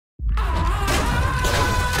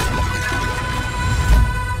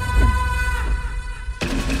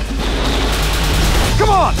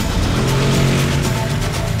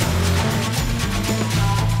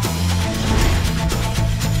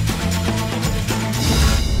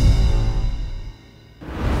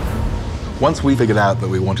Once we figured out that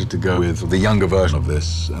we wanted to go with the younger version of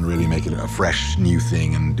this and really make it a fresh new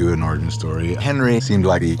thing and do an origin story, Henry seemed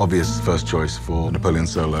like the obvious first choice for Napoleon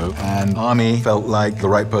Solo, and Army felt like the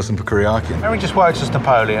right person for Kuryakyn. Henry just works as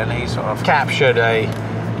Napoleon. He sort of captured a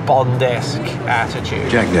Bond-esque attitude.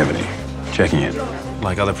 Jack Devaney, checking in.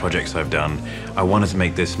 Like other projects I've done, I wanted to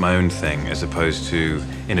make this my own thing as opposed to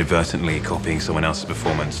inadvertently copying someone else's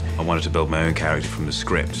performance. I wanted to build my own character from the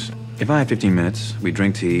script. If I had 15 minutes, we'd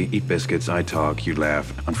drink tea, eat biscuits, I'd talk, you'd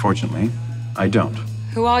laugh. Unfortunately, I don't.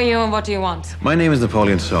 Who are you and what do you want? My name is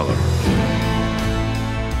Napoleon Solo.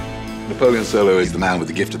 Napoleon Solo is the man with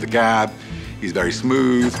the gift of the gab. He's very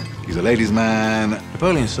smooth. He's a ladies' man.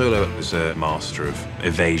 Napoleon Solo was a master of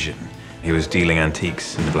evasion. He was dealing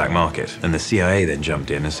antiques in the black market. And the CIA then jumped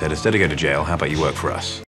in and said, instead of going to jail, how about you work for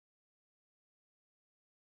us?